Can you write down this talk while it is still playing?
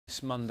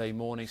This Monday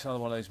morning, it's another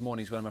one of those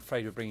mornings when I'm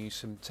afraid we're bringing you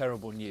some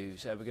terrible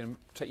news. We're going to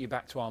take you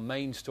back to our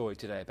main story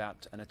today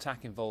about an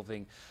attack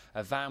involving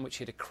a van which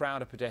hit a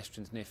crowd of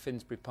pedestrians near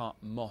Finsbury Park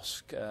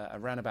Mosque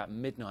around about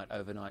midnight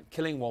overnight,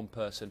 killing one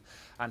person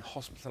and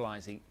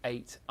hospitalising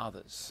 8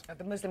 others.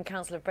 The Muslim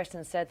Council of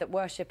Britain said that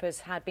worshippers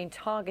had been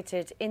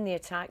targeted in the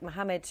attack.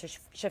 Mohammed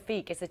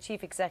Shafiq is the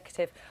Chief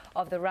Executive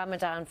of the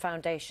Ramadhan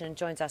Foundation and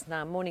joins us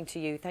now. Morning to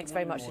you. Thanks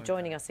very much for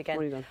joining us again.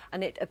 Morning.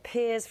 And it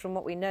appears from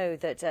what we know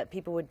that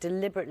people were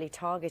deliberately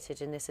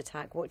targeted in this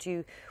attack.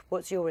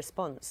 What's your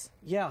response?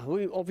 Yeah,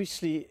 we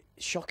obviously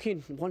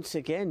shocking once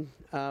again.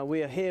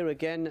 We are here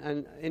again,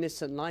 and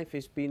innocent life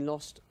is being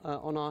lost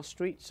on our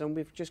streets, and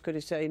we've just got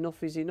to say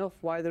enough is enough.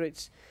 Whether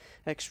it's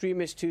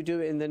extremists who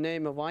do it in the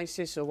name of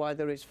ISIS or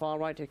whether it's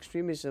far-right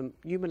extremism,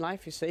 human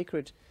life is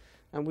sacred,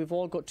 and we've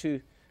all got to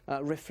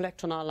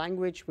reflect on our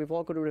language. We've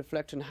all got to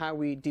reflect on how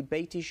we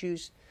debate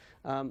issues.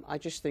 I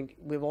just think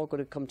we've all got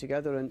to come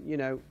together, and, you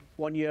know,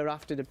 1 year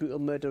after the brutal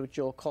murder of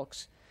Joe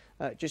Cox,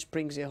 just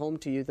brings it home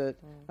to you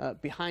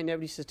that behind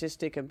every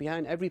statistic and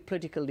behind every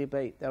political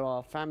debate, there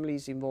are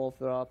families involved,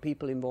 there are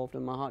people involved,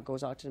 and my heart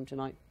goes out to them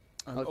tonight.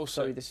 Also,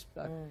 sorry,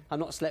 I've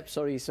not slept,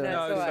 sorry. So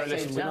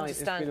listen,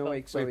 it's been a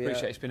week, we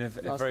appreciate it. It's been a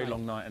very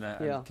long night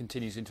and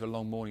continues into a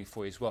long morning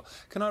for you as well.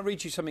 Can I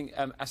read you something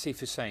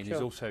Asif Hussain,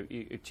 who's also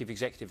Chief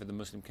Executive of the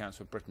Muslim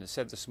Council of Britain, has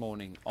said this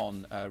morning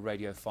on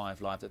Radio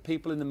 5 Live that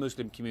people in the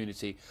Muslim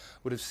community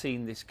would have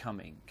seen this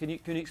coming. Can you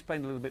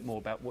explain a little bit more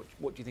about what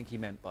do you think he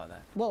meant by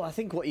that? Well, I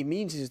think what he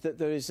means is that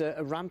there is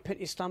a rampant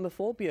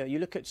Islamophobia. You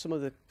look at some of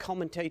the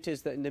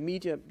commentators that in the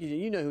media,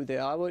 you know who they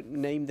are, I won't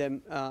name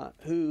them,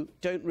 who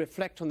don't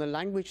reflect on the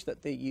language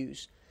that they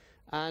use.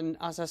 And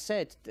as I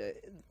said,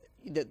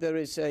 that there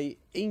is a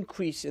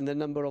increase in the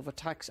number of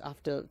attacks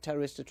after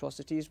terrorist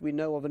atrocities. We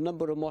know of a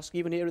number of mosques,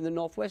 even here in the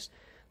northwest,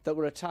 that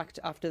were attacked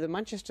after the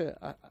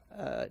Manchester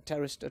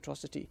terrorist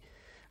atrocity.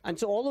 And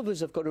so all of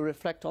us have got to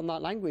reflect on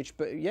that language.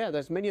 But yeah,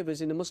 there's many of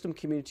us in the Muslim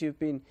community who've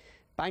been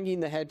banging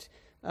their head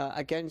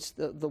against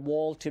the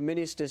wall to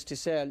ministers to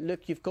say,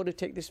 look, you've got to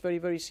take this very,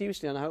 very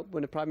seriously. And I hope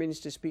when the Prime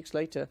Minister speaks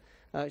later,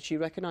 she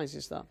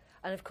recognises that.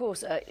 And of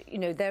course, you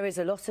know, there is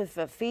a lot of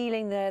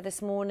feeling there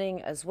this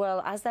morning, as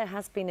well as there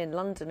has been in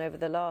London over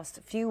the last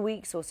few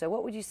weeks or so.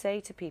 What would you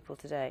say to people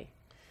today?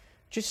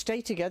 Just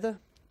stay together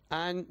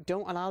and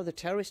don't allow the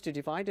terrorists to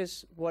divide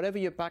us. Whatever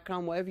your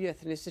background, whatever your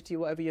ethnicity,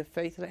 whatever your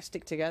faith, let's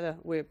stick together.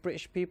 We're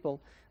British people,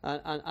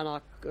 and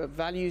our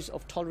values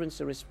of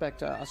tolerance and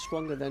respect are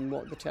stronger than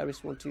what the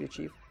terrorists want to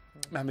achieve.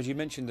 Mohammed, you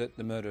mentioned that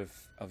the murder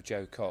of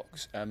Joe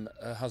Cox.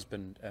 Her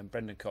husband,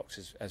 Brendan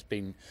Cox, has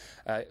been,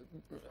 I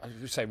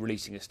would say,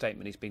 releasing a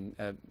statement. He's been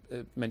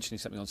mentioning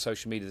something on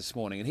social media this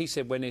morning. And he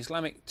said, when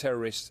Islamic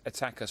terrorists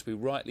attack us, we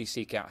rightly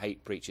seek out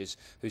hate preachers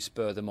who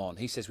spur them on.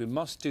 He says we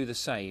must do the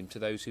same to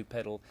those who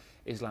peddle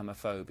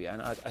Islamophobia.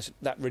 And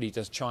that really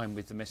does chime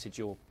with the message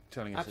you're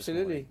telling us this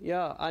morning. Absolutely,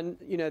 yeah. And,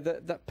 you know,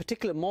 that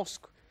particular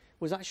mosque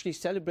was actually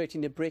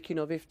celebrating the breaking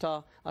of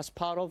iftar as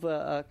part of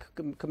a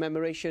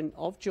commemoration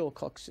of Joe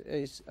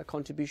Cox's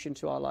contribution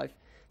to our life.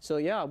 So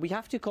yeah, we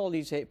have to call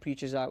these hate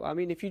preachers out. I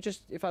mean,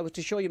 if I was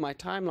to show you my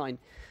timeline,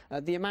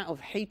 the amount of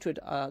hatred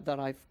that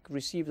I've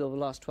received over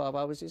the last 12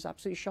 hours is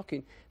absolutely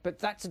shocking. But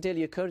that's a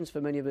daily occurrence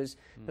for many of us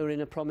who are in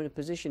a prominent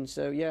position.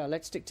 So yeah,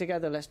 let's stick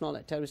together. Let's not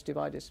let terrorists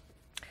divide us.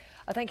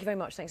 Thank you very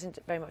much. Thanks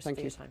very much for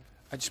your time.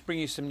 I just bring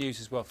you some news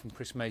as well from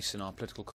Chris Mason, our political